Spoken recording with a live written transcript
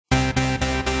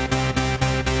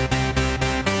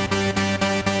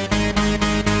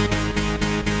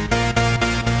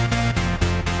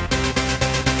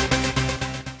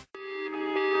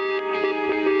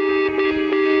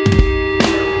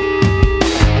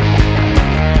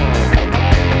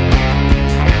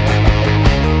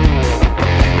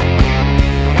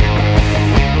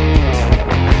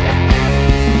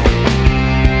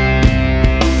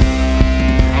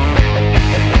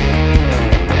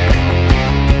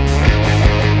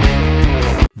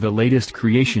The latest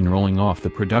creation rolling off the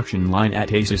production line at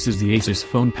Asus is the Asus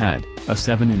Fonepad, a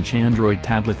 7-inch Android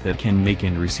tablet that can make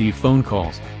and receive phone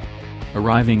calls.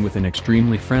 Arriving with an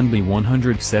extremely friendly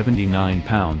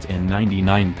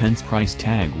 £179.99 price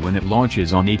tag when it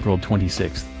launches on April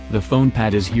 26, the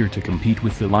Fonepad is here to compete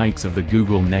with the likes of the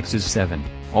Google Nexus 7,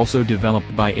 also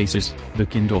developed by Asus, the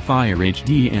Kindle Fire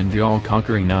HD and the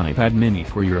all-conquering iPad mini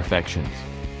for your affections.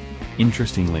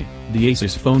 Interestingly, the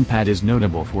Asus Fonepad is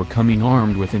notable for coming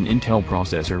armed with an Intel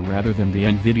processor rather than the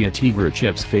NVIDIA Tegra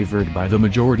chips favored by the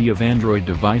majority of Android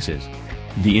devices.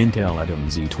 The Intel Atom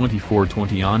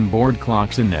Z2420 onboard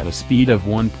clocks in at a speed of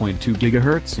 1.2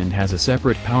 GHz and has a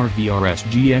separate PowerVRS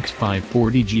GX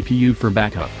 540 GPU for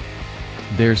backup.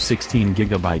 There's 16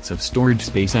 GB of storage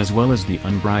space as well as the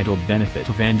unbridled benefit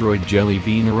of Android Jelly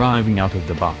Bean arriving out of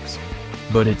the box.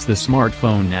 But it's the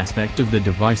smartphone aspect of the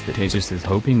device that Asus is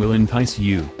hoping will entice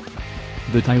you.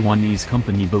 The Taiwanese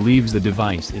company believes the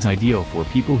device is ideal for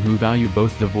people who value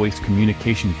both the voice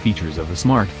communication features of a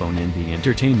smartphone and the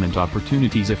entertainment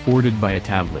opportunities afforded by a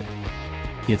tablet.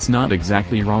 It's not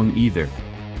exactly wrong either.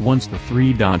 Once the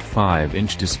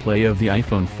 3.5-inch display of the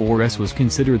iPhone 4S was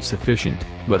considered sufficient,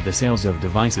 but the sales of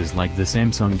devices like the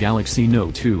Samsung Galaxy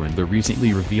Note 2 and the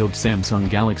recently revealed Samsung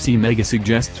Galaxy Mega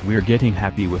suggests we're getting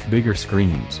happy with bigger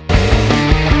screens.